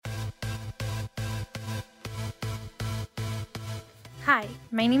Hi,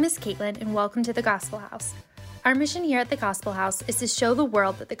 my name is Caitlin, and welcome to the Gospel House. Our mission here at the Gospel House is to show the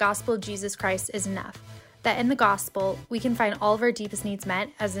world that the gospel of Jesus Christ is enough, that in the gospel, we can find all of our deepest needs met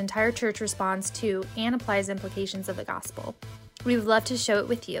as the entire church responds to and applies implications of the gospel. We would love to show it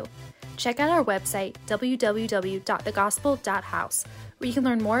with you. Check out our website, www.thegospel.house, where you can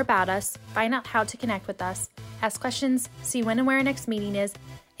learn more about us, find out how to connect with us, ask questions, see when and where our next meeting is,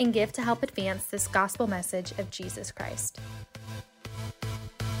 and give to help advance this gospel message of Jesus Christ.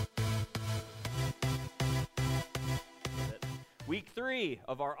 Week 3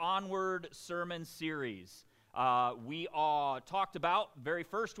 of our Onward sermon series. We talked about, very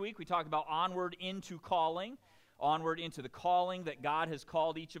first week, we talked about onward into calling, onward into the calling that God has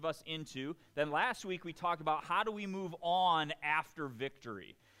called each of us into. Then last week we talked about how do we move on after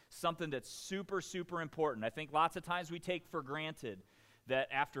victory, something that's super, super important. I think lots of times we take for granted that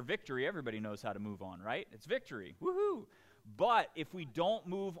after victory, everybody knows how to move on, right? It's victory, woohoo! But if we don't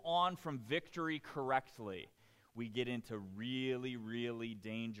move on from victory correctly, we get into really, really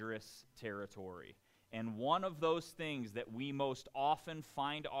dangerous territory. And one of those things that we most often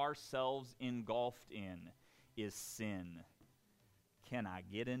find ourselves engulfed in is sin. Can I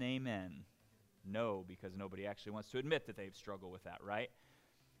get an amen? No, because nobody actually wants to admit that they've struggled with that, right?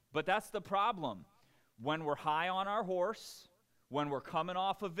 But that's the problem. When we're high on our horse, when we're coming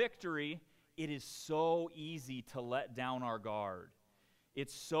off of victory, it is so easy to let down our guard.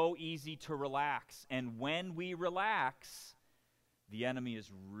 It's so easy to relax. And when we relax, the enemy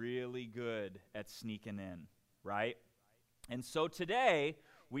is really good at sneaking in, right? And so today,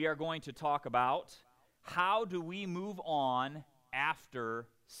 we are going to talk about how do we move on after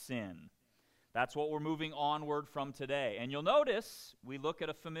sin. That's what we're moving onward from today. And you'll notice we look at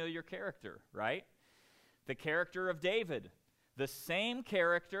a familiar character, right? The character of David, the same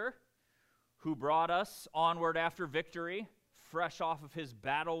character who brought us onward after victory, fresh off of his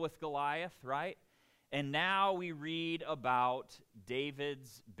battle with Goliath, right? And now we read about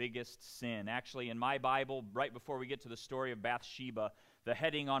David's biggest sin. Actually, in my Bible, right before we get to the story of Bathsheba, the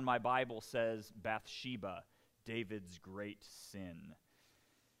heading on my Bible says Bathsheba, David's great sin.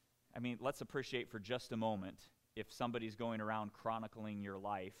 I mean, let's appreciate for just a moment if somebody's going around chronicling your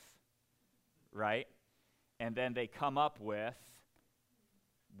life, right? And then they come up with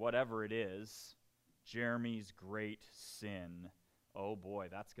whatever it is, Jeremy's great sin. Oh boy,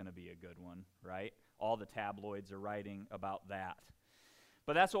 that's going to be a good one, right? All the tabloids are writing about that.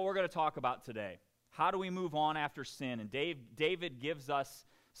 But that's what we're going to talk about today. How do we move on after sin? And David gives us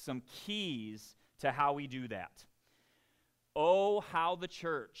some keys to how we do that. Oh, how the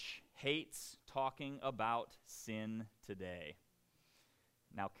church hates talking about sin today.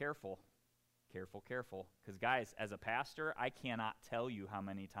 Now, careful, because guys, as a pastor, I cannot tell you how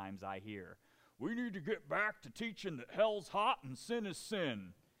many times I hear, we need to get back to teaching that hell's hot and sin is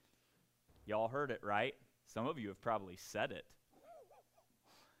sin. Y'all heard it, right? Some of you have probably said it.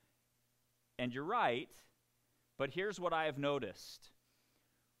 And you're right, but here's what I have noticed.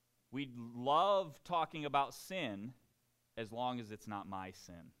 We love talking about sin as long as it's not my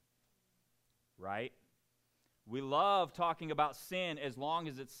sin, right? We love talking about sin as long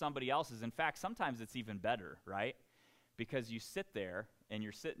as it's somebody else's. In fact, sometimes it's even better, right? Because you sit there and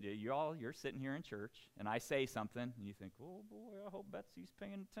you're sitting here in church, and I say something, and you think, oh boy, I hope Betsy's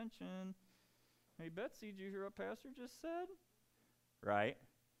paying attention. Hey Betsy, did you hear what Pastor just said? Right?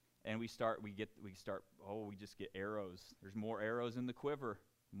 And we just get arrows. There's more arrows in the quiver.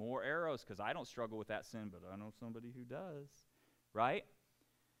 More arrows, because I don't struggle with that sin, but I know somebody who does. Right?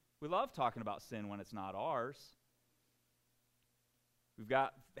 We love talking about sin when it's not ours. We've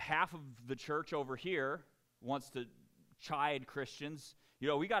got half of the church over here wants to chide Christians. You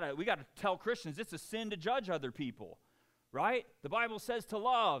know, we gotta tell Christians it's a sin to judge other people, right? The Bible says to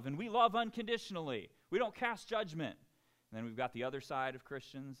love, and we love unconditionally. We don't cast judgment. And then we've got the other side of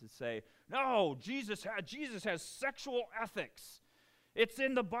Christians that say, no, Jesus has sexual ethics. It's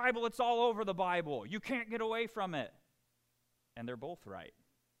in the Bible. It's all over the Bible. You can't get away from it. And they're both right.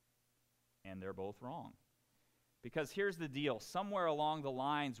 And they're both wrong. Because here's the deal. Somewhere along the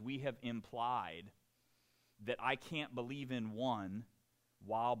lines we have implied that I can't believe in one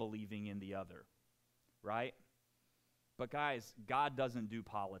while believing in the other, right? But guys, God doesn't do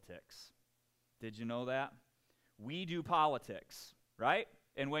politics. Did you know that? We do politics, right?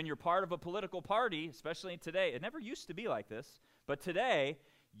 And when you're part of a political party, especially today, it never used to be like this, but today,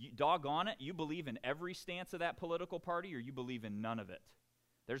 doggone it, you believe in every stance of that political party or you believe in none of it.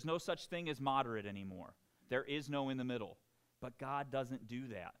 There's no such thing as moderate anymore. There is no in the middle. But God doesn't do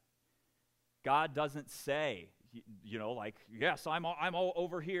that. God doesn't say, like, yes, I'm all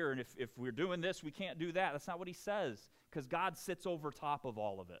over here, and if we're doing this, we can't do that. That's not what he says, because God sits over top of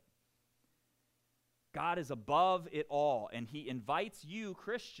all of it. God is above it all, and he invites you,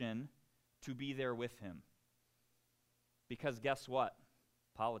 Christian, to be there with him. Because guess what?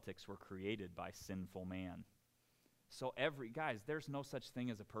 Politics were created by sinful man. So guys, there's no such thing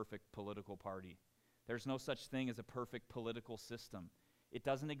as a perfect political party. There's no such thing as a perfect political system. It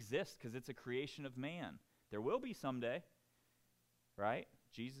doesn't exist because it's a creation of man. There will be someday, right?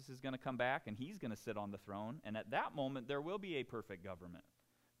 Jesus is going to come back and he's going to sit on the throne, and at that moment there will be a perfect government.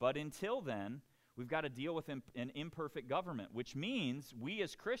 But until then, we've got to deal with an imperfect government, which means we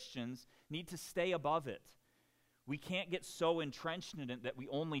as Christians need to stay above it. We can't get so entrenched in it that we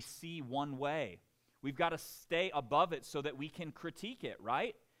only see one way. We've got to stay above it so that we can critique it,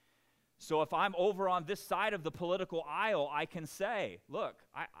 right? So if I'm over on this side of the political aisle, I can say, look,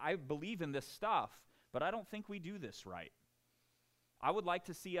 I believe in this stuff, but I don't think we do this right. I would like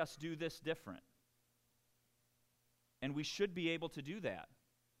to see us do this different. And we should be able to do that.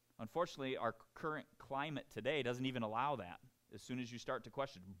 Unfortunately, our current climate today doesn't even allow that. As soon as you start to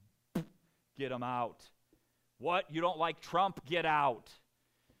question, get them out. What? You don't like Trump? Get out.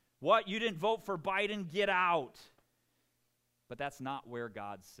 What? You didn't vote for Biden? Get out. But that's not where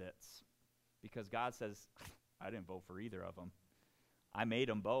God sits. Because God says, I didn't vote for either of them. I made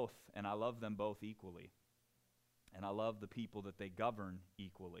them both, and I love them both equally. And I love the people that they govern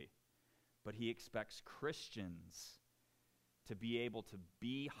equally. But he expects Christians to be able to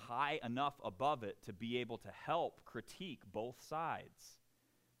be high enough above it to be able to help critique both sides.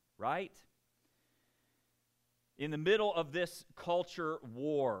 Right? In the middle of this culture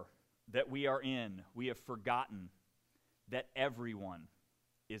war that we are in, we have forgotten that everyone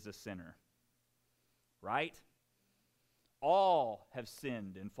is a sinner. Right? All have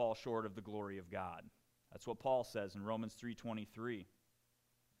sinned and fall short of the glory of God. That's what Paul says in Romans 3:23.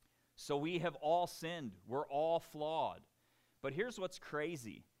 So we have all sinned. We're all flawed. But here's what's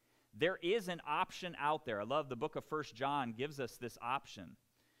crazy. There is an option out there. I love the book of 1 John gives us this option.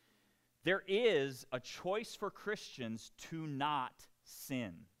 There is a choice for Christians to not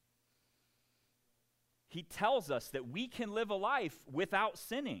sin. He tells us that we can live a life without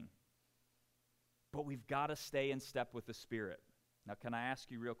sinning. But we've got to stay in step with the Spirit. Now, can I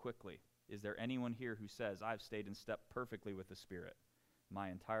ask you real quickly, is there anyone here who says, I've stayed in step perfectly with the Spirit my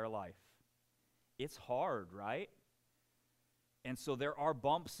entire life? It's hard, right? And so there are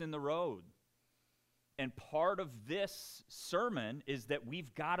bumps in the road. And part of this sermon is that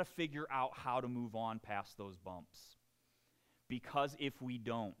we've got to figure out how to move on past those bumps. Because if we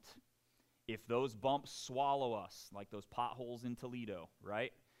don't, if those bumps swallow us, like those potholes in Toledo,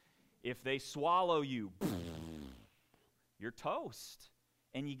 right? If they swallow you, you're toast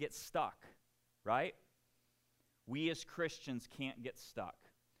and you get stuck, right? We as Christians can't get stuck.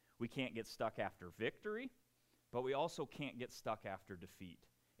 We can't get stuck after victory, but we also can't get stuck after defeat,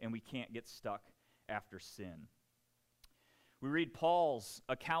 and we can't get stuck after sin. We read Paul's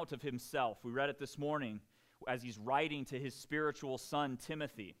account of himself. We read it this morning as he's writing to his spiritual son,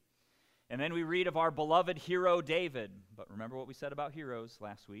 Timothy. And then we read of our beloved hero, David. But remember what we said about heroes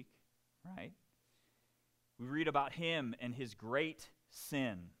last week, right? We read about him and his great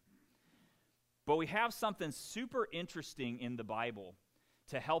sin. But we have something super interesting in the Bible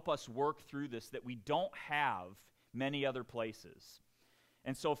to help us work through this that we don't have many other places.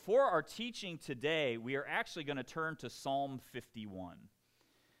 And so for our teaching today, we are actually going to turn to Psalm 51.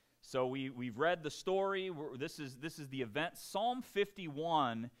 So we've read the story. This is the event. Psalm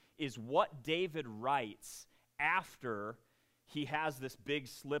 51 is what David writes after he has this big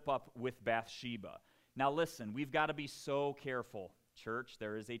slip-up with Bathsheba. Now listen, we've got to be so careful, church.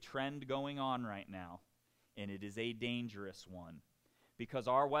 There is a trend going on right now, and it is a dangerous one, because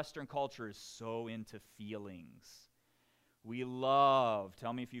our Western culture is so into feelings. We love,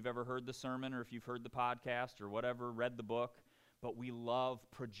 tell me if you've ever heard the sermon or if you've heard the podcast or whatever, read the book, but we love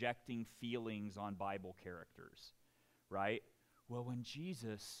projecting feelings on Bible characters, right? Well, when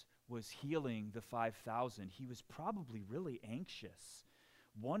Jesus was healing the 5,000, he was probably really anxious,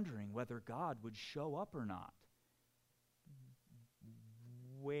 wondering whether God would show up or not.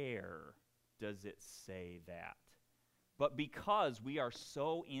 Where does it say that? But because we are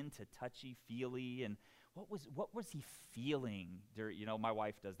so into touchy-feely and what was he feeling? You know, my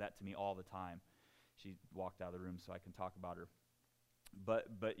wife does that to me all the time. She walked out of the room so I can talk about her.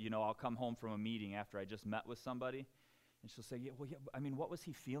 But you know, I'll come home from a meeting after I just met with somebody, and she'll say, I mean, what was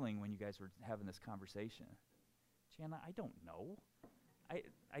he feeling when you guys were having this conversation? Jana, I don't know.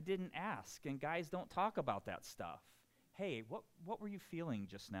 I didn't ask, and guys don't talk about that stuff. Hey, what were you feeling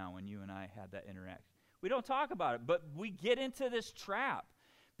just now when you and I had that interaction? We don't talk about it, but we get into this trap.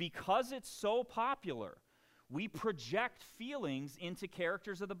 Because it's so popular, we project feelings into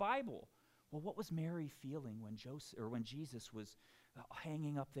characters of the Bible. Well, what was Mary feeling when Jesus was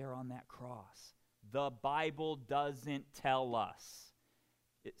hanging up there on that cross? The Bible doesn't tell us.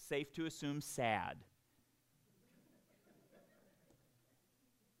 It's safe to assume sad.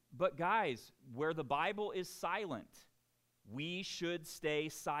 But guys, where the Bible is silent, we should stay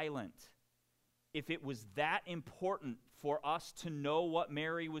silent. If it was that important for us to know what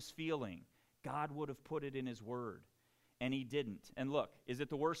Mary was feeling, God would have put it in his word, and he didn't. And look, is it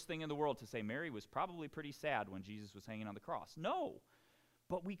the worst thing in the world to say Mary was probably pretty sad when Jesus was hanging on the cross? No,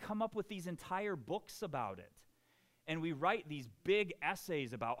 but we come up with these entire books about it, and we write these big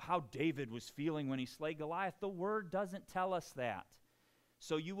essays about how David was feeling when he slayed Goliath. The word doesn't tell us that.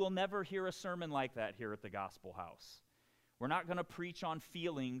 So you will never hear a sermon like that here at the Gospel House. We're not going to preach on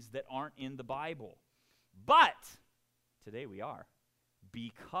feelings that aren't in the Bible. But today we are,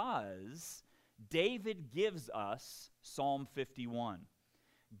 because David gives us Psalm 51.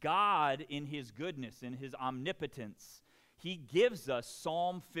 God, in his goodness, in his omnipotence, he gives us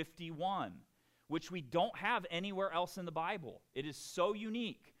Psalm 51, which we don't have anywhere else in the Bible. It is so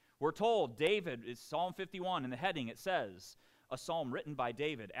unique. We're told David is Psalm 51. In the heading it says, a psalm written by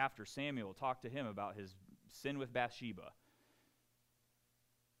David after Samuel talked to him about his sin with Bathsheba.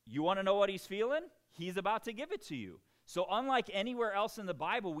 You want to know what he's feeling? He's about to give it to you. So unlike anywhere else in the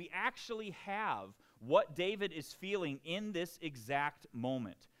Bible, we actually have what David is feeling in this exact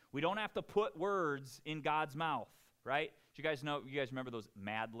moment. We don't have to put words in God's mouth, right? Do you guys remember those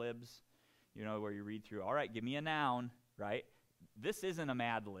Mad Libs? You know, where you read through, all right, give me a noun, right? This isn't a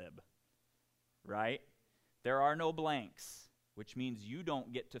Mad Lib, right? There are no blanks, which means you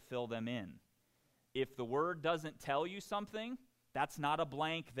don't get to fill them in. If the word doesn't tell you something, that's not a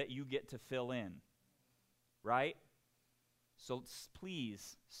blank that you get to fill in, right? So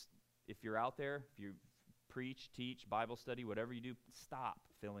please, if you're out there, if you preach, teach, Bible study, whatever you do, stop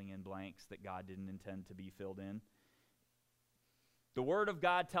filling in blanks that God didn't intend to be filled in. The Word of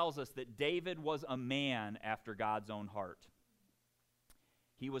God tells us that David was a man after God's own heart.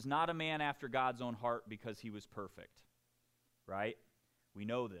 He was not a man after God's own heart because he was perfect, right? We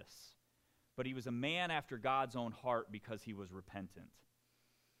know this. But he was a man after God's own heart because he was repentant.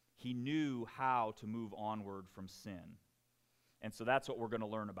 He knew how to move onward from sin. And so that's what we're going to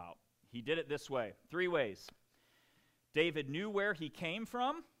learn about. He did it this way, 3 ways. David knew where he came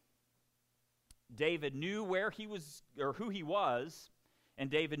from. David knew where he was, or who he was, and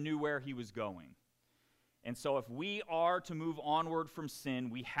David knew where he was going. And so if we are to move onward from sin,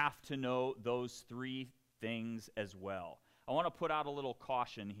 we have to know those 3 things as well. I want to put out a little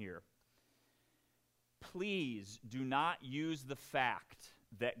caution here. Please do not use the fact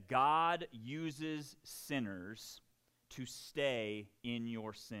that God uses sinners to stay in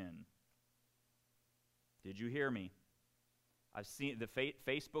your sin. Did you hear me? I've seen the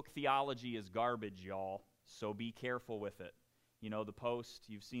Facebook theology is garbage, y'all, so be careful with it. You know the post,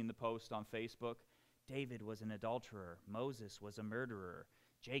 you've seen the post on Facebook. David was an adulterer. Moses was a murderer.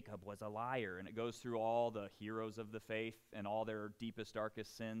 Jacob was a liar. And it goes through all the heroes of the faith and all their deepest,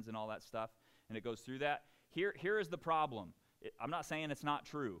 darkest sins and all that stuff. And it goes through that. Here is the problem. I'm not saying it's not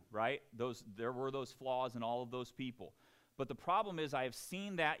true, right? There were those flaws in all of those people. But the problem is I have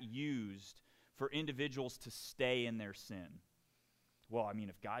seen that used for individuals to stay in their sin. Well, I mean,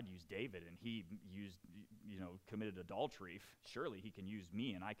 if God used David and he committed adultery, surely he can use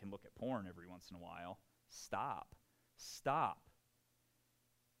me and I can look at porn every once in a while. Stop.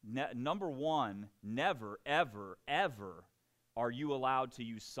 Number one, never, ever, ever are you allowed to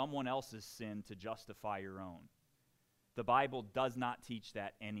use someone else's sin to justify your own. The Bible does not teach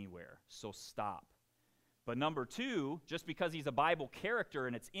that anywhere, so stop. But number 2, just because he's a Bible character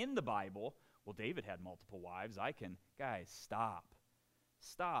and it's in the Bible, well, David had multiple wives. Guys, stop.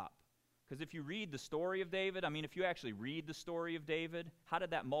 Because if you read the story of David, if you actually read the story of David, how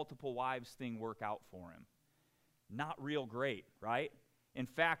did that multiple wives thing work out for him? Not real great, right? In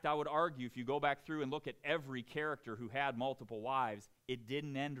fact, I would argue if you go back through and look at every character who had multiple wives, it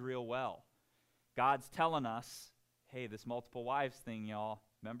didn't end real well. God's telling us, hey, this multiple wives thing, y'all,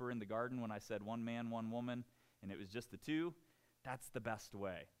 remember in the garden when I said 1 man, 1 woman, and it was just the 2? That's the best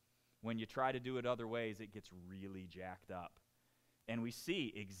way. When you try to do it other ways, it gets really jacked up. And we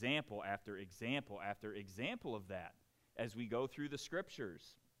see example after example after example of that as we go through the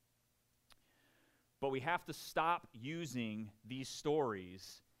scriptures. But we have to stop using these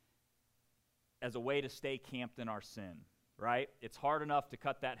stories as a way to stay camped in our sin, right? It's hard enough to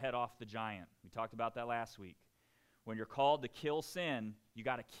cut that head off the giant. We talked about that last week. When you're called to kill sin, you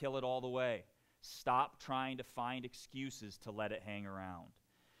got to kill it all the way. Stop trying to find excuses to let it hang around.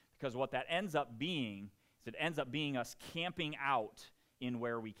 Because what that ends up being is it ends up being us camping out in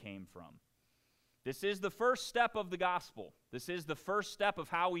where we came from. This is the first step of the gospel. This is the first step of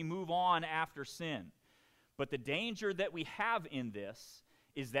how we move on after sin. But the danger that we have in this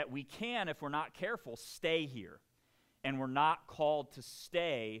is that we can, if we're not careful, stay here. And we're not called to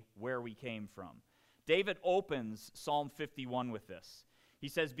stay where we came from. David opens Psalm 51 with this. He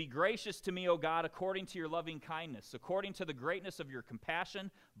says, "Be gracious to me, O God, according to your loving kindness. According to the greatness of your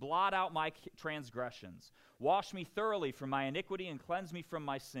compassion, blot out my transgressions. Wash me thoroughly from my iniquity and cleanse me from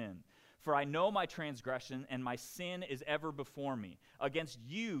my sin. For I know my transgression, and my sin is ever before me. Against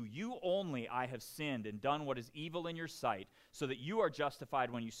you, you only, I have sinned and done what is evil in your sight, so that you are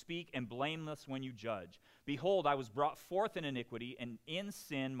justified when you speak and blameless when you judge. Behold, I was brought forth in iniquity, and in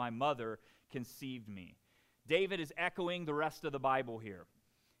sin my mother conceived me." David is echoing the rest of the Bible here,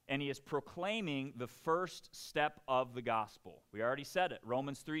 and he is proclaiming the first step of the gospel. We already said it,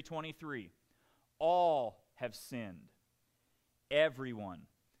 Romans 3:23. All have sinned. Everyone.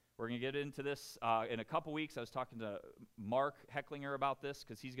 We're going to get into this in a couple weeks. I was talking to Mark Hecklinger about this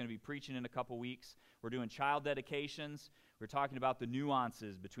because he's going to be preaching in a couple weeks. We're doing child dedications. We're talking about the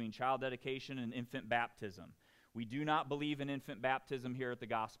nuances between child dedication and infant baptism. We do not believe in infant baptism here at the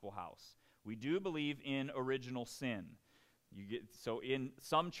Gospel House. We do believe in original sin. So in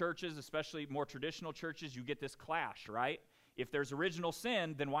some churches, especially more traditional churches, you get this clash, right? If there's original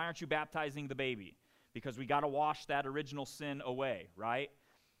sin, then why aren't you baptizing the baby? Because we got to wash that original sin away, right?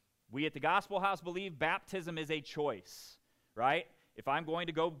 We at the Gospel House believe baptism is a choice, right? If I'm going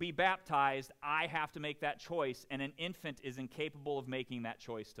to go be baptized, I have to make that choice, and an infant is incapable of making that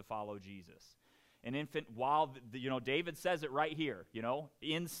choice to follow Jesus. An infant, while, David says it right here,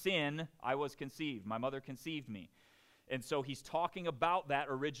 in sin I was conceived. My mother conceived me. And so he's talking about that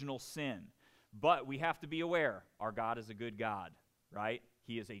original sin. But we have to be aware, our God is a good God, right?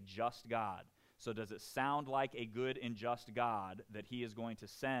 He is a just God. So does it sound like a good and just God that he is going to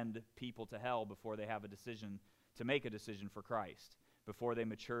send people to hell before they have a decision to make a decision for Christ, before they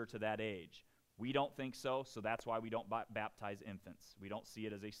mature to that age? We don't think so, so that's why we don't baptize infants. We don't see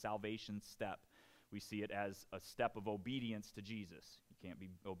it as a salvation step. We see it as a step of obedience to Jesus. You can't be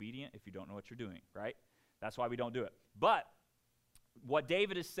obedient if you don't know what you're doing, right? That's why we don't do it. But what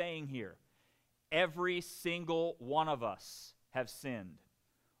David is saying here, every single one of us have sinned.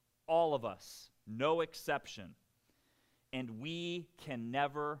 All of us. No exception. And we can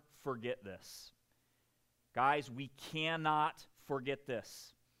never forget this. Guys, we cannot forget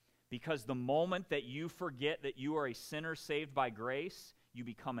this. Because the moment that you forget that you are a sinner saved by grace, you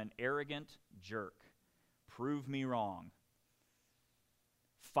become an arrogant jerk. Prove me wrong.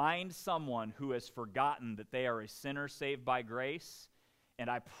 Find someone who has forgotten that they are a sinner saved by grace, and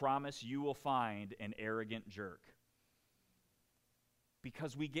I promise you will find an arrogant jerk.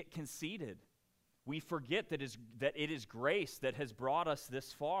 Because we get conceited. We forget that it is grace that has brought us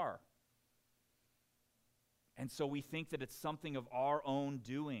this far. And so we think that it's something of our own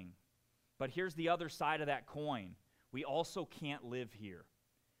doing. But here's the other side of that coin. We also can't live here.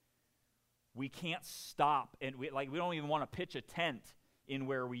 We can't stop, and we don't even want to pitch a tent in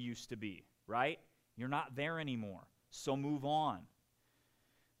where we used to be, right? You're not there anymore, so move on.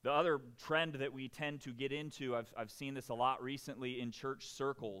 The other trend that we tend to get into, I've seen this a lot recently in church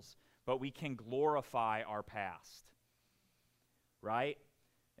circles, but we can glorify our past, right?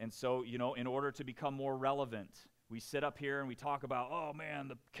 And so, in order to become more relevant, we sit up here and we talk about, oh man,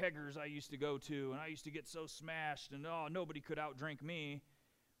 the keggers I used to go to, and I used to get so smashed, and oh, nobody could outdrink me.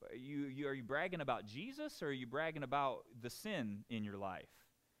 Are you bragging about Jesus, or are you bragging about the sin in your life?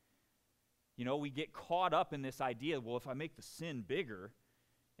 We get caught up in this idea, well, if I make the sin bigger,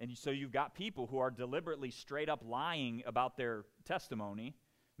 and so you've got people who are deliberately straight up lying about their testimony,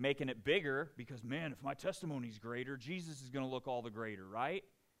 making it bigger because, man, if my testimony's greater, Jesus is going to look all the greater, right?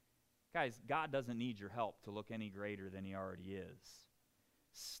 Guys, God doesn't need your help to look any greater than he already is.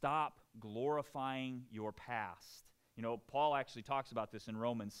 Stop glorifying your past. Paul actually talks about this in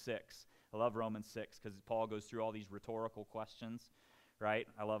Romans 6. I love Romans 6 because Paul goes through all these rhetorical questions, right?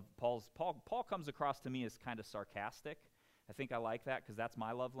 I love Paul comes across to me as kind of sarcastic. I think I like that because that's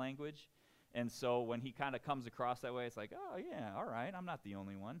my love language. And so when he kind of comes across that way, it's like, oh, yeah, all right, I'm not the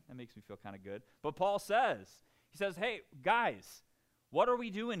only one. That makes me feel kind of good. But Paul says, hey, guys, what are we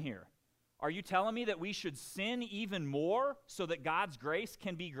doing here? Are you telling me that we should sin even more so that God's grace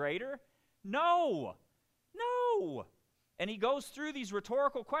can be greater? No. And he goes through these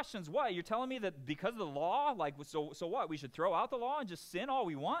rhetorical questions. What? You're telling me that because of the law, so what? We should throw out the law and just sin all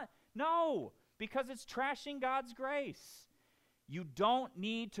we want? No, because it's trashing God's grace. You don't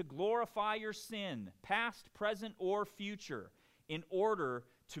need to glorify your sin, past, present, or future, in order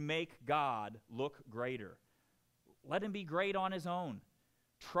to make God look greater. Let him be great on his own.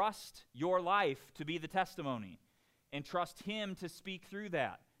 Trust your life to be the testimony, and trust him to speak through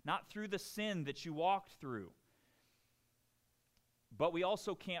that, not through the sin that you walked through. But we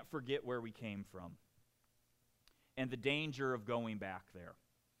also can't forget where we came from and the danger of going back there.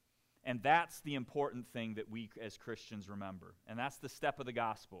 And that's the important thing that we as Christians remember. And that's the step of the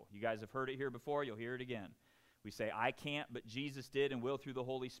gospel. You guys have heard it here before. You'll hear it again. We say, I can't, but Jesus did and will through the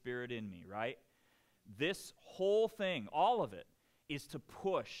Holy Spirit in me, right? This whole thing, all of it, is to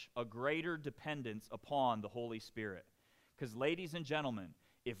push a greater dependence upon the Holy Spirit. Because, ladies and gentlemen,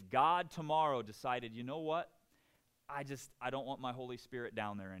 if God tomorrow decided, you know what? I don't want my Holy Spirit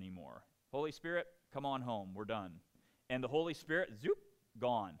down there anymore. Holy Spirit, come on home. We're done. And the Holy Spirit, zoop,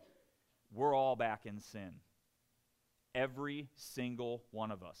 gone. We're all back in sin. Every single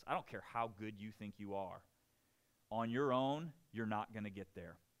one of us. I don't care how good you think you are. On your own, you're not going to get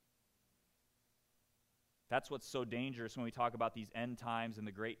there. That's what's so dangerous when we talk about these end times and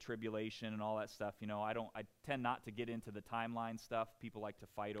the Great Tribulation and all that stuff. You know, I tend not to get into the timeline stuff. People like to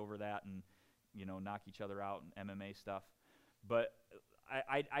fight over that and, you know, knock each other out and MMA stuff. But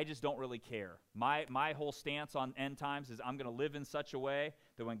I just don't really care. My whole stance on end times is I'm going to live in such a way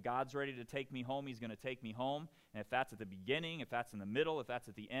that when God's ready to take me home, he's going to take me home. And if that's at the beginning, if that's in the middle, if that's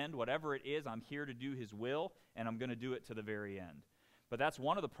at the end, whatever it is, I'm here to do his will, and I'm going to do it to the very end. But that's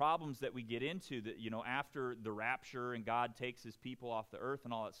one of the problems that we get into, that, you know, after the rapture and God takes his people off the earth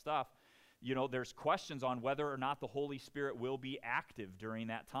and all that stuff, you know, there's questions on whether or not the Holy Spirit will be active during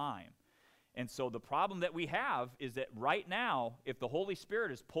that time. And so the problem that we have is that right now, if the Holy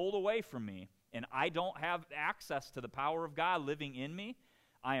Spirit is pulled away from me and I don't have access to the power of God living in me,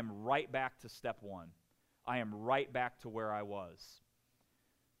 I am right back to step one. I am right back to where I was.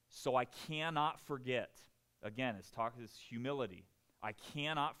 So I cannot forget, again, it's humility. I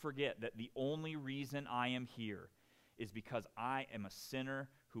cannot forget that the only reason I am here is because I am a sinner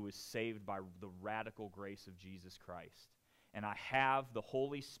who is saved by the radical grace of Jesus Christ. And I have the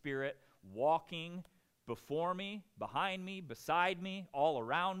Holy Spirit walking before me, behind me, beside me, all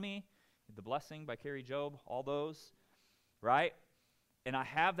around me. The Blessing by Carrie Job, all those, right? And I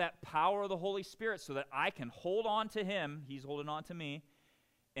have that power of the Holy Spirit so that I can hold on to him, he's holding on to me,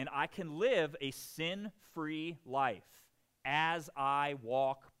 and I can live a sin-free life as I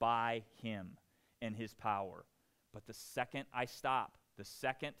walk by him and his power. But the second I stop, the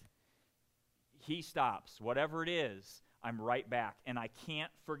second he stops, whatever it is, I'm right back. And I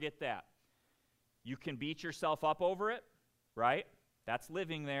can't forget that. You can beat yourself up over it, right? That's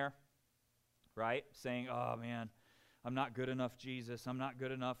living there, right? Saying, oh man, I'm not good enough, Jesus. I'm not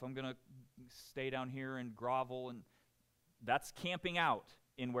good enough. I'm going to stay down here and grovel. And that's camping out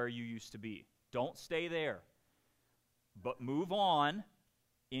in where you used to be. Don't stay there. But move on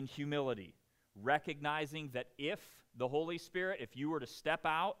in humility, recognizing that if the Holy Spirit, if you were to step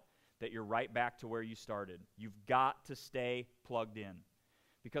out, that you're right back to where you started. You've got to stay plugged in.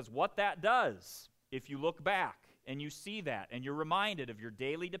 Because what that does, if you look back and you see that and you're reminded of your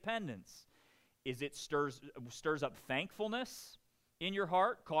daily dependence, is it stirs up thankfulness in your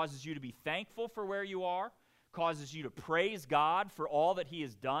heart, causes you to be thankful for where you are, causes you to praise God for all that he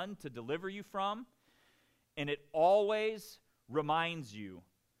has done to deliver you from, and it always reminds you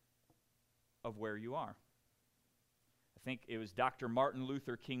of where you are. I think it was Dr. Martin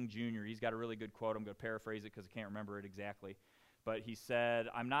Luther King Jr. He's got a really good quote. I'm going to paraphrase it because I can't remember it exactly. But he said,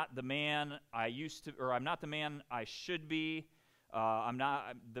 I'm not the man I used to, or I'm not the man I should be. I'm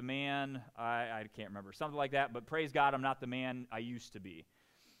not the man, I can't remember, something like that. But praise God, I'm not the man I used to be.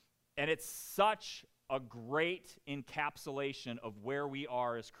 And it's such a great encapsulation of where we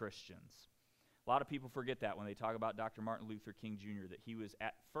are as Christians. A lot of people forget that when they talk about Dr. Martin Luther King Jr., that he was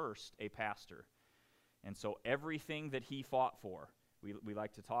at first a pastor. And so everything that he fought for, we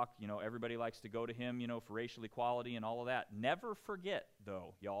like to talk, you know, everybody likes to go to him, you know, for racial equality and all of that. Never forget,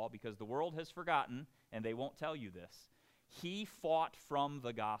 though, y'all, because the world has forgotten, and they won't tell you this. He fought from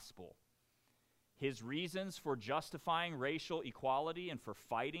the gospel. His reasons for justifying racial equality and for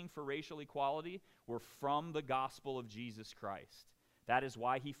fighting for racial equality were from the gospel of Jesus Christ. That is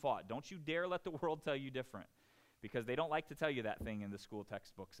why he fought. Don't you dare let the world tell you different, because they don't like to tell you that thing in the school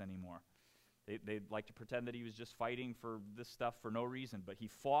textbooks anymore. They like to pretend that he was just fighting for this stuff for no reason, but he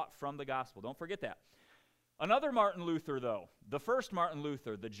fought from the gospel. Don't forget that. Another Martin Luther, though, the first Martin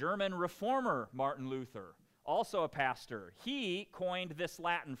Luther, the German reformer Martin Luther, also a pastor, he coined this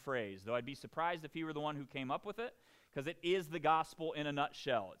Latin phrase, though I'd be surprised if he were the one who came up with it, because it is the gospel in a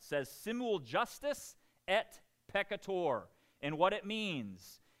nutshell. It says, simul justus et peccator. And what it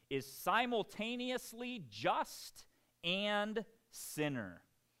means is simultaneously just and sinner.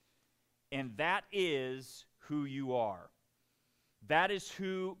 And that is who you are. That is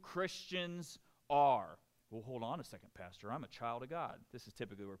who Christians are. Well, hold on a second, Pastor. I'm a child of God. This is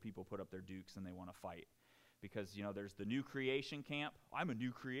typically where people put up their dukes and they want to fight. Because, there's the new creation camp. I'm a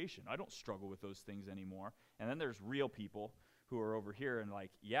new creation. I don't struggle with those things anymore. And then there's real people who are over here and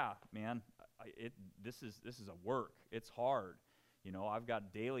like, yeah, man, this is a work. It's hard. I've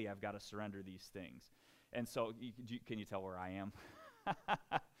got to surrender these things. And so, can you tell where I am?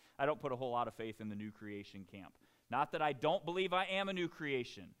 I don't put a whole lot of faith in the new creation camp. Not that I don't believe I am a new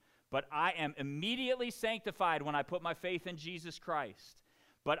creation, but I am immediately sanctified when I put my faith in Jesus Christ.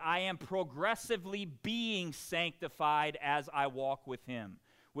 But I am progressively being sanctified as I walk with him,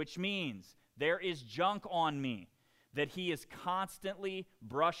 which means there is junk on me that he is constantly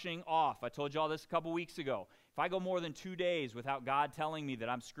brushing off. I told you all this a couple weeks ago. If I go more than 2 days without God telling me that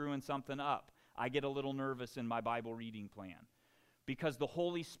I'm screwing something up, I get a little nervous in my Bible reading plan because the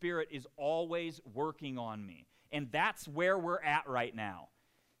Holy Spirit is always working on me. And that's where we're at right now.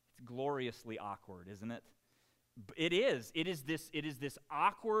 It's gloriously awkward, isn't it? It is. It is this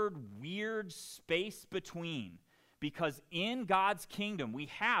awkward, weird space between. Because in God's kingdom, we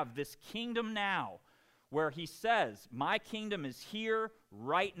have this kingdom now where he says, my kingdom is here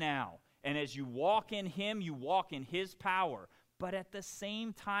right now. And as you walk in him, you walk in his power. But at the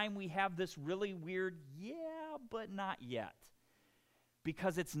same time, we have this really weird, yeah, but not yet.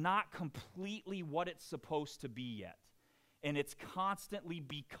 Because it's not completely what it's supposed to be yet. And it's constantly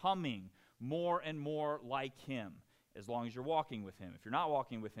becoming more and more like him, as long as you're walking with him. If you're not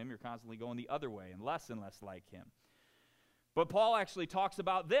walking with him, you're constantly going the other way and less like him. But Paul actually talks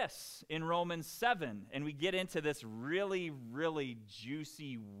about this in Romans 7, and we get into this really, really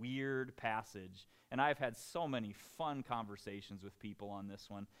juicy, weird passage. And I've had so many fun conversations with people on this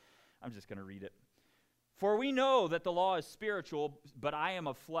one. I'm just going to read it. For we know that the law is spiritual, but I am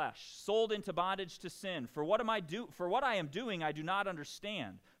of flesh, sold into bondage to sin. For what I am doing, I do not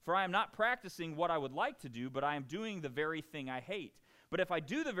understand. For I am not practicing what I would like to do, but I am doing the very thing I hate. But if I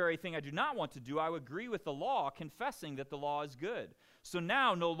do the very thing I do not want to do, I agree with the law, confessing that the law is good. So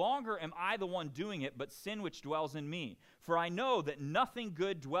now no longer am I the one doing it, but sin which dwells in me. For I know that nothing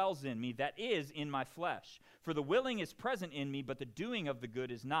good dwells in me, that is, in my flesh. For the willing is present in me, but the doing of the good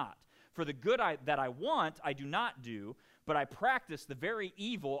is not. For the good that I want, I do not do, but I practice the very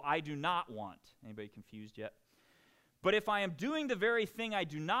evil I do not want. Anybody confused yet? But if I am doing the very thing I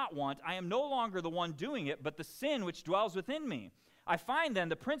do not want, I am no longer the one doing it, but the sin which dwells within me. I find then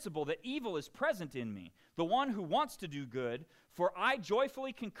the principle that evil is present in me, the one who wants to do good, for I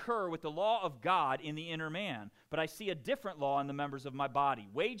joyfully concur with the law of God in the inner man, but I see a different law in the members of my body,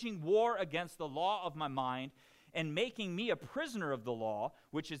 waging war against the law of my mind, and making me a prisoner of the law,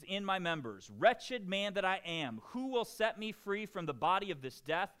 which is in my members. Wretched man that I am, who will set me free from the body of this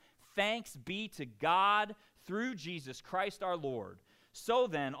death? Thanks be to God through Jesus Christ our Lord. So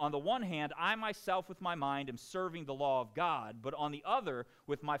then, on the one hand, I myself with my mind am serving the law of God, but on the other,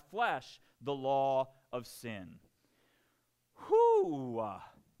 with my flesh, the law of sin. Whew!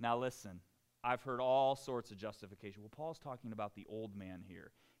 Now listen, I've heard all sorts of justification. Well, Paul's talking about the old man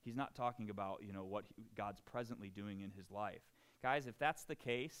here. He's not talking about, what God's presently doing in his life. Guys, if that's the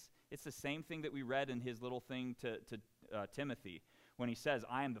case, it's the same thing that we read in his little thing to Timothy when he says,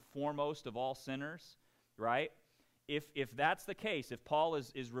 I am the foremost of all sinners, right? If that's the case, if Paul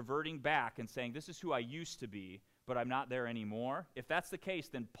is reverting back and saying, this is who I used to be, but I'm not there anymore, if that's the case,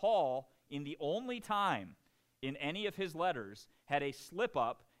 then Paul, in the only time in any of his letters, had a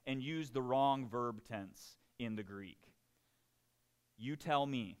slip-up and used the wrong verb tense in the Greek. You tell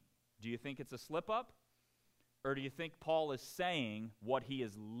me, do you think it's a slip-up? Or do you think Paul is saying what he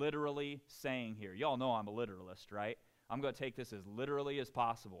is literally saying here? Y'all know I'm a literalist, right? I'm going to take this as literally as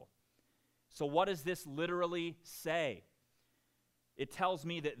possible. So what does this literally say? It tells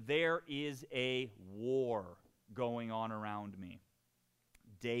me that there is a war going on around me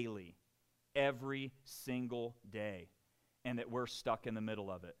daily, every single day, and that we're stuck in the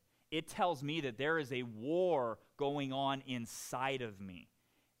middle of it. It tells me that there is a war going on inside of me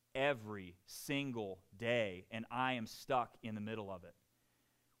every single day, and I am stuck in the middle of it.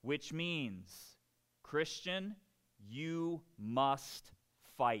 Which means, Christian, you must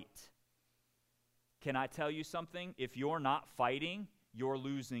fight. Can I tell you something? If you're not fighting, you're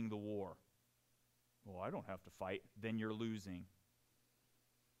losing the war. Well, I don't have to fight. Then you're losing.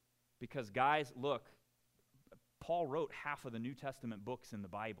 Because guys, look, Paul wrote half of the New Testament books in the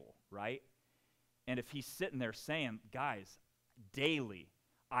Bible, right? And if he's sitting there saying, guys, daily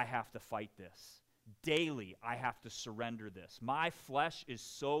I have to fight this. daily I have to surrender this. My flesh is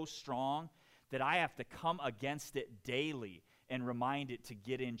so strong that I have to come against it daily and remind it to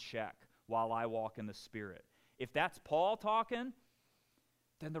get in check while I walk in the Spirit. If that's Paul talking,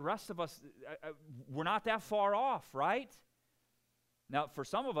 then the rest of us, we're not that far off, right? Now, for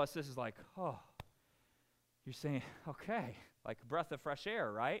some of us, this is like, oh, you're saying, okay, like a breath of fresh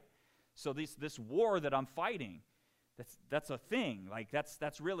air, right? So this war that I'm fighting, that's a thing. Like,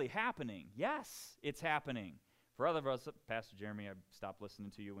 that's really happening. Yes, it's happening. For other of us, Pastor Jeremy, I stopped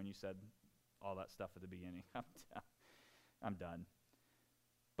listening to you when you said all that stuff at the beginning. I'm done.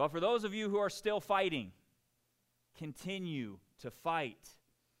 But for those of you who are still fighting, continue to fight.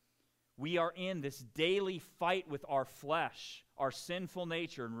 We are in this daily fight with our flesh, our sinful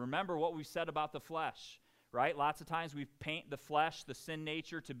nature. And remember what we said about the flesh, right? Lots of times we paint the flesh, the sin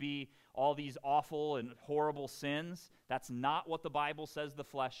nature, to be all these awful and horrible sins. That's not what the Bible says the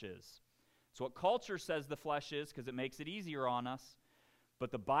flesh is. It's what culture says the flesh is because it makes it easier on us.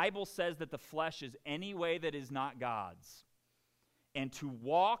 But the Bible says that the flesh is any way that is not God's. And to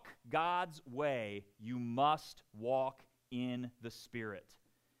walk God's way, you must walk in the Spirit.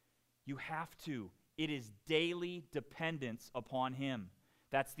 You have to. It is daily dependence upon Him.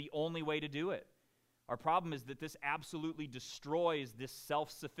 That's the only way to do it. Our problem is that this absolutely destroys this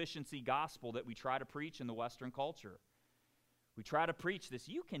self-sufficiency gospel that we try to preach in the Western culture. We try to preach this,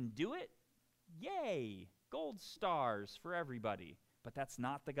 you can do it, yay, gold stars for everybody. But that's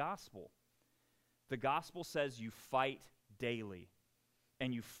not the gospel. The gospel says you fight daily,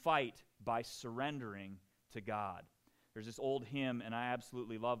 and you fight by surrendering to God. There's this old hymn, and I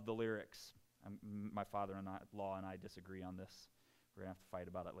absolutely love the lyrics. My father-in-law and I disagree on this. We're going to have to fight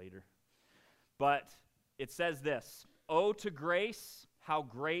about it later. But it says this, "Oh, to grace, how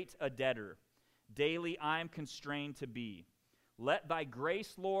great a debtor, daily I'm constrained to be. Let thy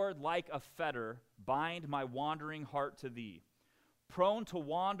grace, Lord, like a fetter, bind my wandering heart to thee. Prone to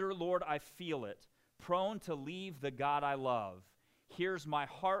wander, Lord, I feel it, prone to leave the God I love. Here's my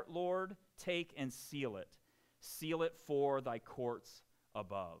heart, Lord, take and seal it. Seal it for thy courts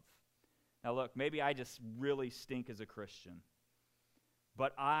above." Now look, maybe I just really stink as a Christian,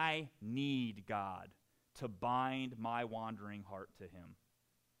 but I need God to bind my wandering heart to Him.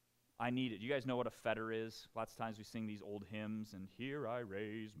 I need it. You guys know what a fetter is? Lots of times we sing these old hymns, and here I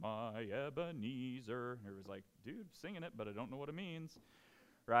raise my Ebenezer. And everybody's like, dude, singing it, but I don't know what it means.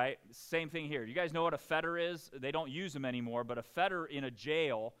 Right? Same thing here. You guys know what a fetter is? They don't use them anymore, but a fetter in a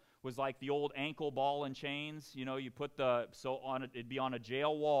jail was like the old ankle ball and chains. You know, you put it'd be on a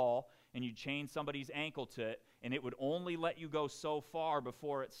jail wall, and you chain somebody's ankle to it, and it would only let you go so far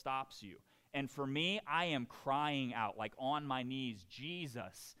before it stops you. And for me, I am crying out, like on my knees,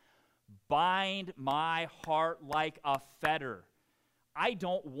 Jesus, bind my heart like a fetter. I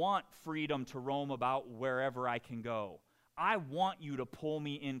don't want freedom to roam about wherever I can go. I want you to pull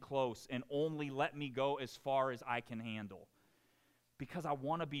me in close and only let me go as far as I can handle. Because I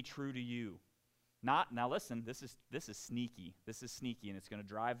want to be true to you. Now listen, this is sneaky. This is sneaky, and it's going to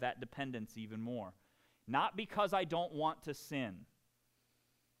drive that dependence even more. Not because I don't want to sin,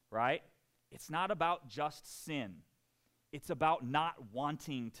 right? It's not about just sin. It's about not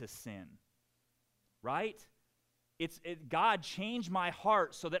wanting to sin, right? God changed my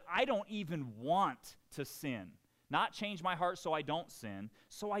heart so that I don't even want to sin. Not change my heart so I don't sin,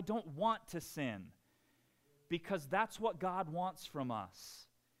 so I don't want to sin. Because that's what God wants from us.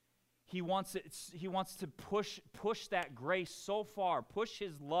 He wants to push that grace so far, push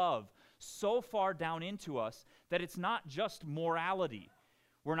His love so far down into us that it's not just morality.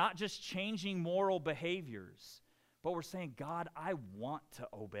 We're not just changing moral behaviors, but we're saying, God, I want to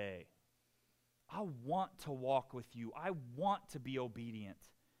obey. I want to walk with you. I want to be obedient.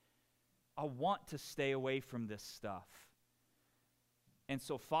 I want to stay away from this stuff. And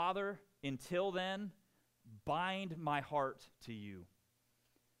so, Father, until then, bind my heart to you,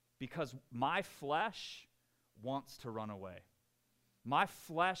 because my flesh wants to run away. My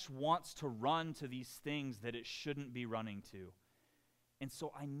flesh wants to run to these things that it shouldn't be running to. And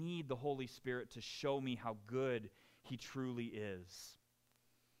so I need the Holy Spirit to show me how good He truly is.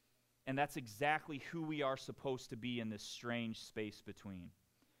 And that's exactly who we are supposed to be in this strange space between.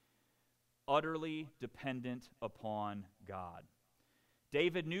 Utterly dependent upon God.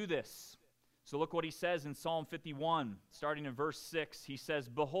 David knew this. So look what he says in Psalm 51, starting in verse 6. He says,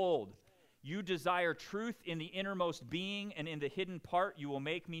 "Behold, you desire truth in the innermost being, and in the hidden part you will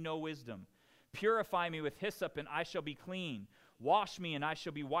make me know wisdom. Purify me with hyssop, and I shall be clean. Wash me, and I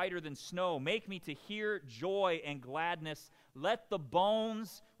shall be whiter than snow. Make me to hear joy and gladness. Let the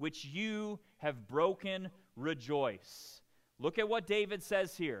bones which you have broken rejoice." Look at what David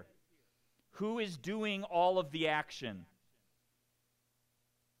says here. Who is doing all of the action?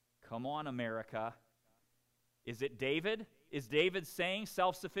 Come on, America. Is it David? Is David saying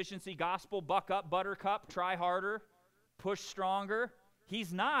self-sufficiency gospel, buck up, buttercup, try harder, push stronger?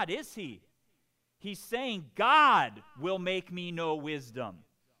 He's not, is he? He's saying God will make me know wisdom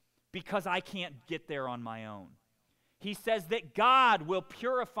because I can't get there on my own. He says that God will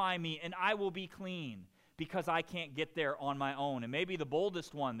purify me and I will be clean because I can't get there on my own. And maybe the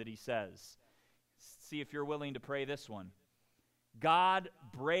boldest one that he says, see if you're willing to pray this one. God,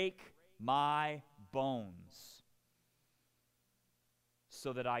 break my bones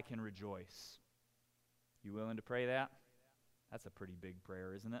so that I can rejoice. You willing to pray that? That's a pretty big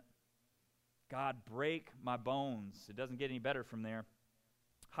prayer, isn't it? God, break my bones. It doesn't get any better from there.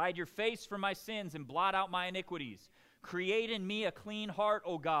 Hide your face from my sins and blot out my iniquities. Create in me a clean heart,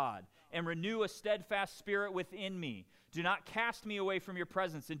 O God, and renew a steadfast spirit within me. Do not cast me away from your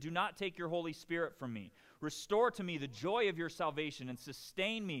presence, and do not take your Holy Spirit from me. Restore to me the joy of your salvation, and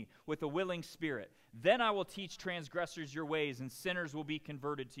sustain me with a willing spirit. Then I will teach transgressors your ways, and sinners will be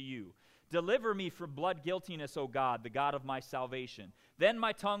converted to you. Deliver me from blood guiltiness, O God, the God of my salvation. Then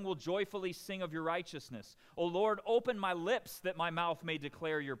my tongue will joyfully sing of your righteousness. O Lord, open my lips that my mouth may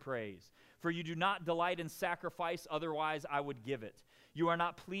declare your praise. For you do not delight in sacrifice, otherwise I would give it. You are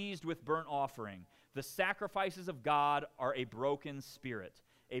not pleased with burnt offering. The sacrifices of God are a broken spirit.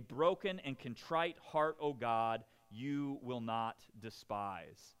 A broken and contrite heart, O God, you will not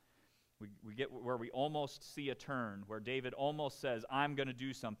despise. We get where we almost see a turn, where David almost says, I'm going to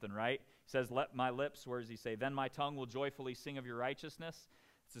do something, right? He says, let my lips, where does he say? Then my tongue will joyfully sing of your righteousness.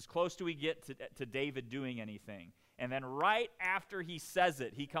 It's as close to we get to David doing anything. And then right after he says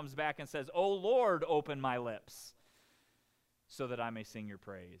it, he comes back and says, O Lord, open my lips so that I may sing your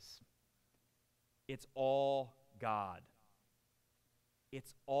praise. It's all God.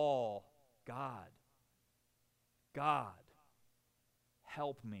 It's all God. God,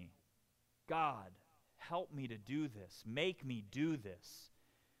 help me. God, help me to do this. Make me do this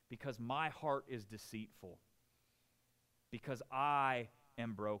because my heart is deceitful, because I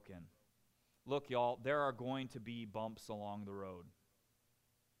am broken. Look, y'all, there are going to be bumps along the road.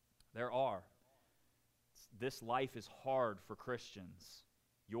 There are. This life is hard for Christians.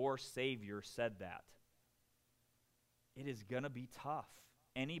 Your Savior said that. It is going to be tough.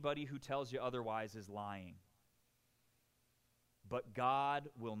 Anybody who tells you otherwise is lying. But God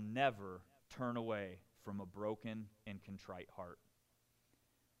will never turn away from a broken and contrite heart.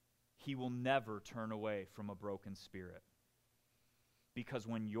 He will never turn away from a broken spirit. Because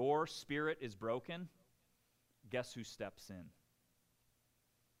when your spirit is broken, guess who steps in?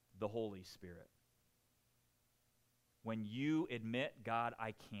 The Holy Spirit. When you admit, God,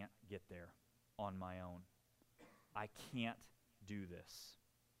 I can't get there on my own. I can't do this.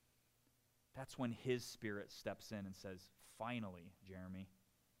 That's when His Spirit steps in and says, finally, Jeremy,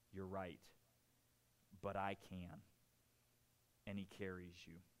 you're right, but I can. And He carries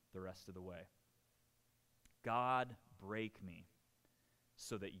you the rest of the way. God, break me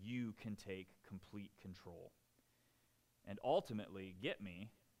so that you can take complete control. And ultimately, get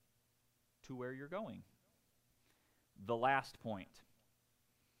me to where you're going. The last point.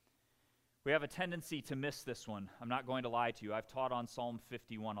 We have a tendency to miss this one. I'm not going to lie to you. I've taught on Psalm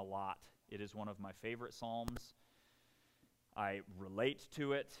 51 a lot. It is one of my favorite psalms. I relate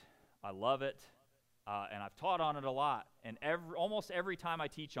to it. I love it. And I've taught on it a lot. And almost every time I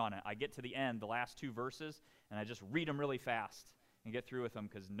teach on it, I get to the end, the last two verses, and I just read them really fast and get through with them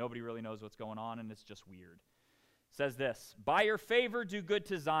because nobody really knows what's going on, and it's just weird. It says this, by your favor do good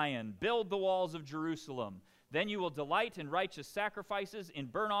to Zion, build the walls of Jerusalem. Then you will delight in righteous sacrifices, in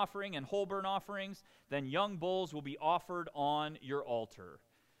burnt offering and whole burnt offerings. Then young bulls will be offered on your altar.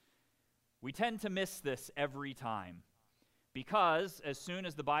 We tend to miss this every time because as soon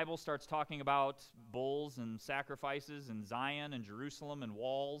as the Bible starts talking about bulls and sacrifices and Zion and Jerusalem and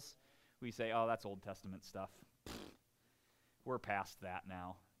walls, we say, oh, that's Old Testament stuff. We're past that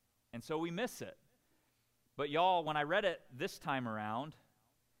now. And so we miss it. But y'all, when I read it this time around,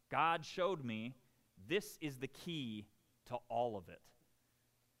 God showed me this is the key to all of it.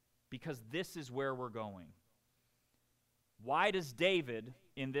 Because this is where we're going. Why does David,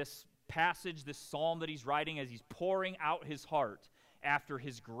 in this passage, this psalm that he's writing as he's pouring out his heart after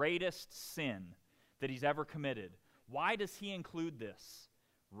his greatest sin that he's ever committed, why does he include this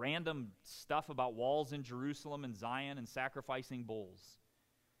random stuff about walls in Jerusalem and Zion and sacrificing bulls?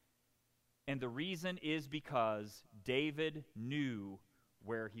 And the reason is because David knew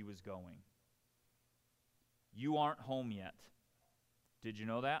where he was going. You aren't home yet. Did you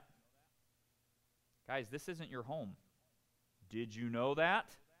know that? Guys, this isn't your home. Did you know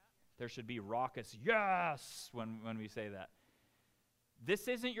that? There should be raucous yes when we say that. This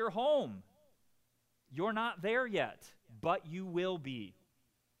isn't your home. You're not there yet, but you will be.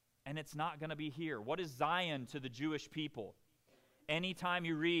 And it's not going to be here. What is Zion to the Jewish people? Anytime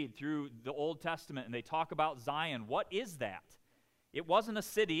you read through the Old Testament and they talk about Zion, what is that? It wasn't a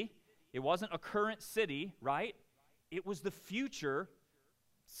city. It wasn't a current city, right? It was the future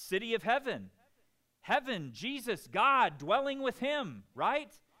city of heaven. Heaven, Jesus, God, dwelling with him,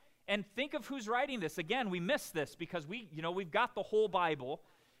 right? And think of who's writing this. Again, we miss this because we've got the whole Bible,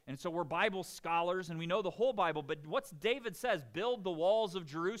 and so we're Bible scholars, and we know the whole Bible, but what's David says? Build the walls of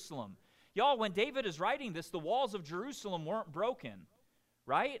Jerusalem. Y'all, when David is writing this, the walls of Jerusalem weren't broken,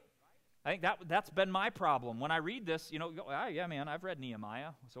 right? I think that's been my problem. When I read this, yeah, man, I've read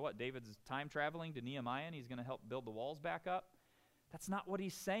Nehemiah. So what, David's time traveling to Nehemiah, and he's going to help build the walls back up? That's not what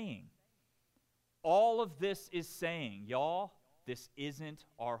he's saying. All of this is saying, y'all, this isn't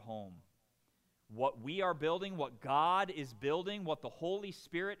our home. What we are building, what God is building, what the Holy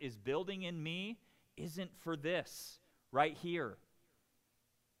Spirit is building in me, isn't for this right here.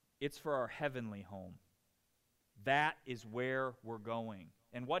 It's for our heavenly home. That is where we're going.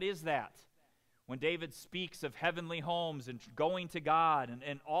 And what is that? When David speaks of heavenly homes and going to God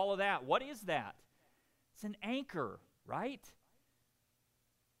and all of that, what is that? It's an anchor, right?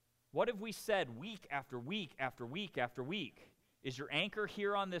 What have we said week after week after week after week? Is your anchor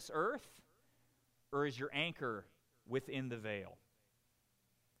here on this earth, or is your anchor within the veil?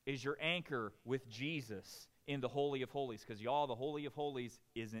 Is your anchor with Jesus in the Holy of Holies? Because y'all, the Holy of Holies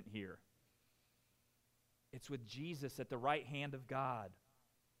isn't here. It's with Jesus at the right hand of God.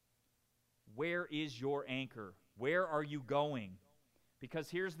 Where is your anchor? Where are you going? Because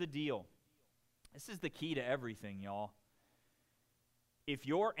here's the deal. This is the key to everything, y'all. If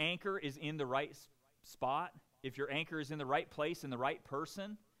your anchor is in the right spot, if your anchor is in the right place and the right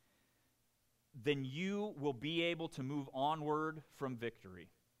person, then you will be able to move onward from victory.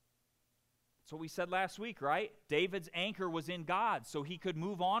 That's what we said last week, right? David's anchor was in God, so he could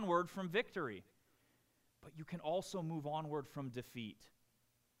move onward from victory. But you can also move onward from defeat,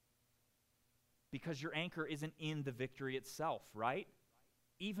 because your anchor isn't in the victory itself, right?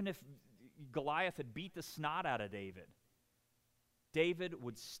 Even if Goliath had beat the snot out of David, David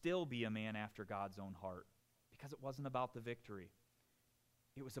would still be a man after God's own heart, because it wasn't about the victory.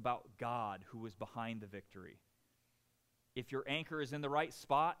 It was about God who was behind the victory. If your anchor is in the right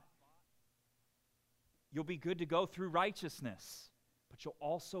spot, you'll be good to go through righteousness, but you'll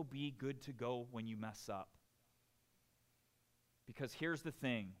also be good to go when you mess up. Because here's the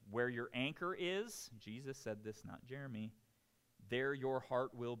thing, where your anchor is, Jesus said this, not Jeremy, there your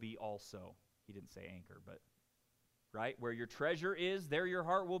heart will be also. He didn't say anchor, but, right? Where your treasure is, there your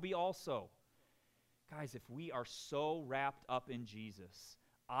heart will be also. Guys, if we are so wrapped up in Jesus,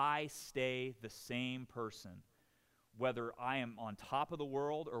 I stay the same person, whether I am on top of the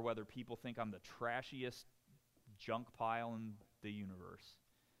world or whether people think I'm the trashiest junk pile in the universe.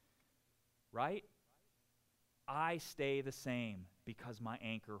 Right? I stay the same because my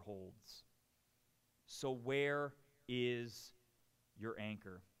anchor holds. So where is your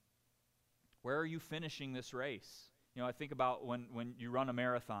anchor? Where are you finishing this race? I think about when you run a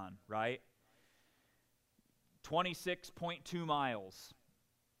marathon, right? 26.2 miles,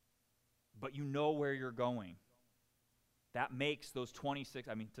 but you know where you're going. That makes those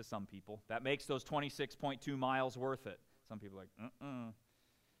to some people, that makes those 26.2 miles worth it. Some people are like,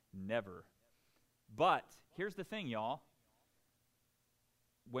 never. But here's the thing, y'all.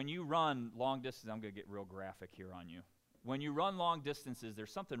 When you run long distance, I'm going to get real graphic here on you. When you run long distances,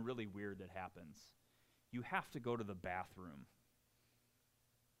 there's something really weird that happens. You have to go to the bathroom.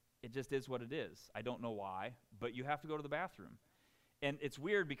 It just is what it is. I don't know why, but you have to go to the bathroom. And it's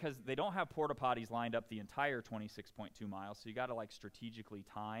weird because they don't have porta potties lined up the entire 26.2 miles, so you got to strategically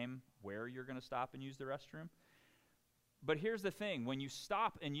time where you're going to stop and use the restroom. But here's the thing, when you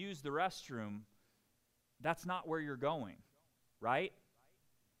stop and use the restroom, that's not where you're going, right?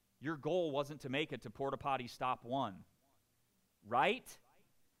 Your goal wasn't to make it to porta potty stop 1, right?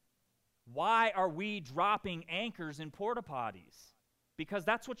 Why are we dropping anchors in porta potties? Because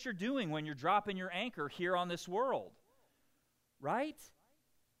that's what you're doing when you're dropping your anchor here on this world, right?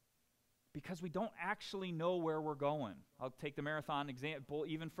 Because we don't actually know where we're going. I'll take the marathon example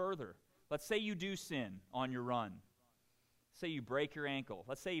even further. Let's say you do sin on your run. Say you break your ankle.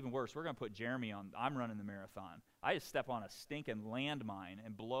 Let's say even worse, we're going to put Jeremy on. I'm running the marathon. I just step on a stinking landmine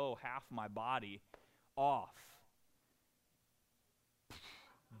and blow half my body off.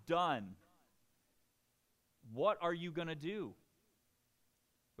 Done. What are you going to do?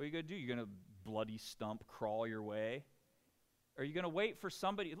 What are you going to do? You're going to bloody stump crawl your way? Are you going to wait for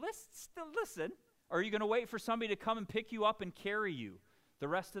somebody, listen, are you going to wait for somebody to come and pick you up and carry you the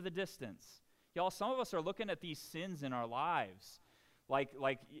rest of the distance? Y'all, some of us are looking at these sins in our lives like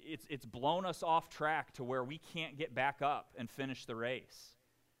it's blown us off track to where we can't get back up and finish the race,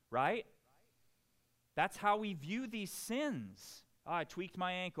 right? That's how we view these sins. Oh, I tweaked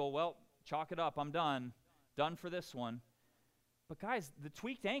my ankle. Well, chalk it up. I'm done. Done for this one. But guys, the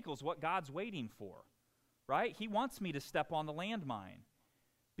tweaked ankle is what God's waiting for, right? He wants me to step on the landmine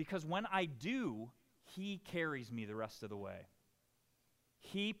because when I do, he carries me the rest of the way.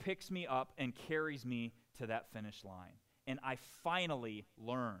 He picks me up and carries me to that finish line. And I finally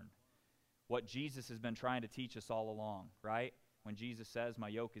learn what Jesus has been trying to teach us all along, right? When Jesus says, my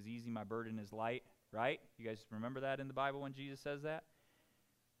yoke is easy, my burden is light, right? You guys remember that in the Bible when Jesus says that?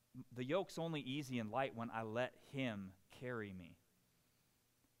 The yoke's only easy and light when I let him carry me.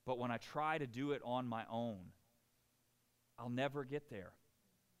 But when I try to do it on my own, I'll never get there.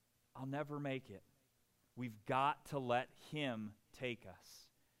 I'll never make it. We've got to let him take us.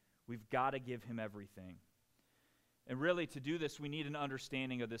 We've got to give him everything. And really, to do this, we need an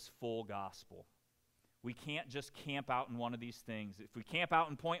understanding of this full gospel. We can't just camp out in one of these things. If we camp out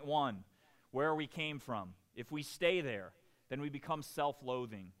in point one, where we came from, if we stay there, then we become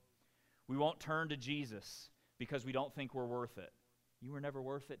self-loathing. We won't turn to Jesus because we don't think we're worth it. You were never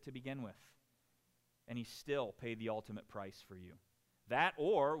worth it to begin with. And he still paid the ultimate price for you. That,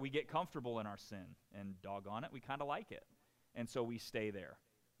 or we get comfortable in our sin, and doggone it, we kind of like it. And so we stay there.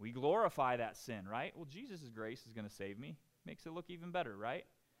 We glorify that sin, right? Well, Jesus' grace is going to save me. Makes it look even better, right?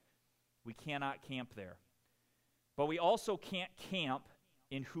 We cannot camp there. But we also can't camp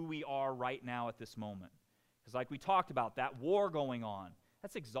in who we are right now at this moment. Because like we talked about, that war going on,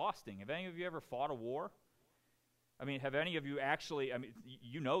 that's exhausting. Have any of you ever fought a war? I mean, have any of you actually,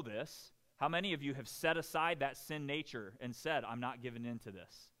 you know this. How many of you have set aside that sin nature and said, I'm not giving in to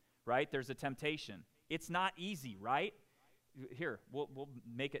this, right? There's a temptation. It's not easy, right? Here, we'll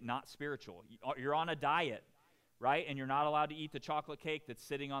make it not spiritual. You're on a diet, right? And you're not allowed to eat the chocolate cake that's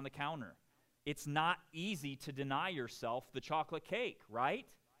sitting on the counter. It's not easy to deny yourself the chocolate cake, right?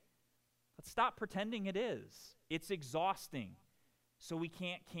 Let's stop pretending it is. It's exhausting. So we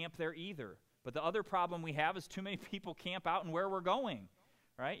can't camp there either. But the other problem we have is too many people camp out in where we're going,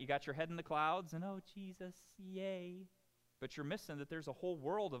 right? You got your head in the clouds and, oh, Jesus, yay. But you're missing that there's a whole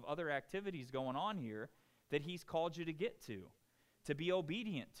world of other activities going on here that he's called you to get to be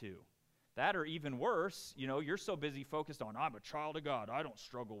obedient to. That, or even worse, you're so busy focused on, I'm a child of God. I don't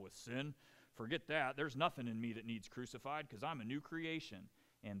struggle with sin. Forget that. There's nothing in me that needs crucified because I'm a new creation.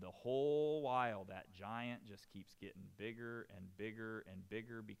 And the whole while, that giant just keeps getting bigger and bigger and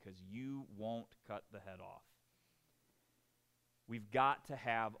bigger because you won't cut the head off. We've got to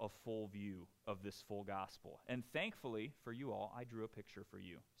have a full view of this full gospel. And thankfully, for you all, I drew a picture for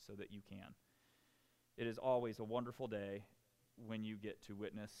you so that you can. It is always a wonderful day when you get to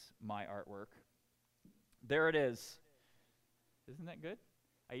witness my artwork. There it is. Isn't that good?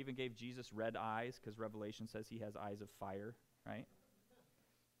 I even gave Jesus red eyes because Revelation says he has eyes of fire, right?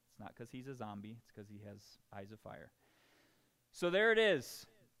 It's not because he's a zombie. It's because he has eyes of fire. So there it is.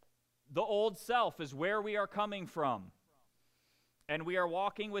 The old self is where we are coming from. And we are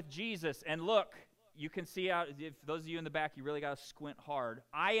walking with Jesus. And look, you can see out, if those of you in the back, you really got to squint hard.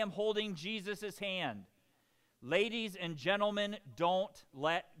 I am holding Jesus' hand. Ladies and gentlemen, don't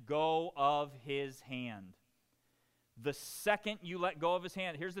let go of his hand. The second you let go of his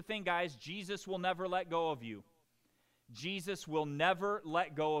hand, here's the thing, guys, Jesus will never let go of you. Jesus will never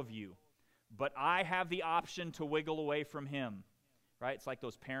let go of you. But I have the option to wiggle away from him, right? It's like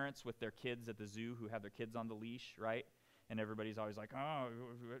those parents with their kids at the zoo who have their kids on the leash, right? And everybody's always like, oh,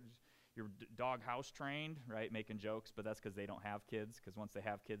 your dog house trained, right? Making jokes, but that's because they don't have kids, because once they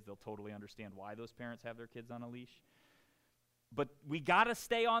have kids, they'll totally understand why those parents have their kids on a leash. But we got to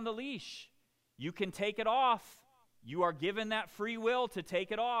stay on the leash. You can take it off. You are given that free will to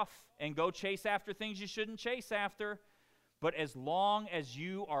take it off and go chase after things you shouldn't chase after. But as long as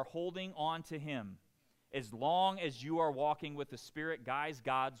you are holding on to him, as long as you are walking with the Spirit, guys,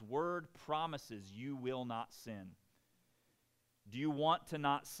 God's word promises you will not sin. Do you want to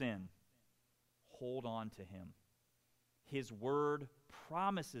not sin? Hold on to him. His word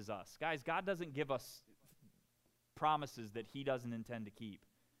promises us. Guys, God doesn't give us promises that he doesn't intend to keep.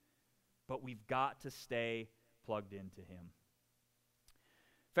 But we've got to stay plugged into him.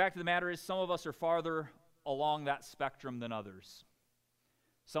 Fact of the matter is, some of us are farther along that spectrum than others.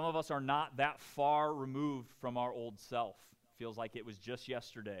 Some of us are not that far removed from our old self. Feels like it was just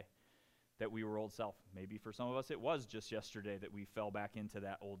yesterday that we were old self. Maybe for some of us it was just yesterday that we fell back into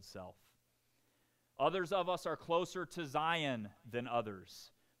that old self. Others of us are closer to Zion than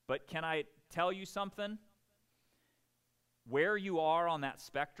others. But can I tell you something? Where you are on that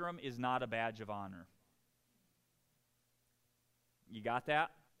spectrum is not a badge of honor. You got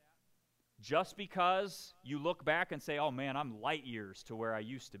that? Just because you look back and say, oh man, I'm light years to where I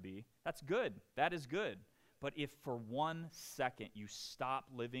used to be, that's good. That is good. But if for 1 second you stop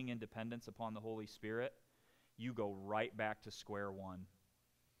living in dependence upon the Holy Spirit, you go right back to square one.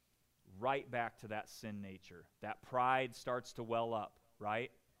 Right back to that sin nature. That pride starts to well up, right?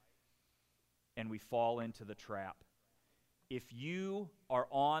 And we fall into the trap. If you are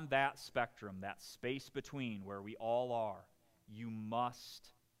on that spectrum, that space between where we all are, you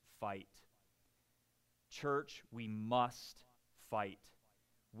must fight. Church, we must fight.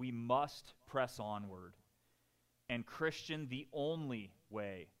 We must press onward. And Christian, the only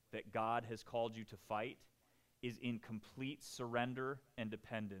way that God has called you to fight is in complete surrender and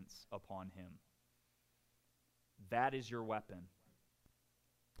dependence upon Him. That is your weapon.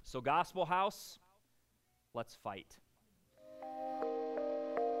 So, Gospel House, let's fight.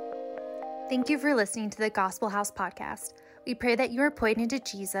 Thank you for listening to the Gospel House podcast. We pray that you are pointed to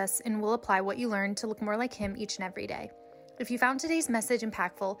Jesus and will apply what you learned to look more like Him each and every day. If you found today's message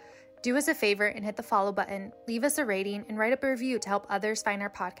impactful, do us a favor and hit the follow button, leave us a rating, and write up a review to help others find our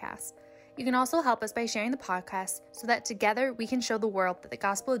podcast. You can also help us by sharing the podcast so that together we can show the world that the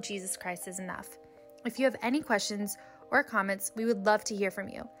gospel of Jesus Christ is enough. If you have any questions or comments, we would love to hear from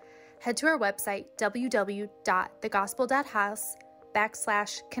you. Head to our website,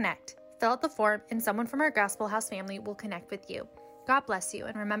 www.thegospel.house/connect. Fill out the form and someone from our Gospel House family will connect with you. God bless you,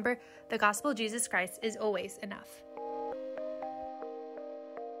 and remember, the gospel of Jesus Christ is always enough.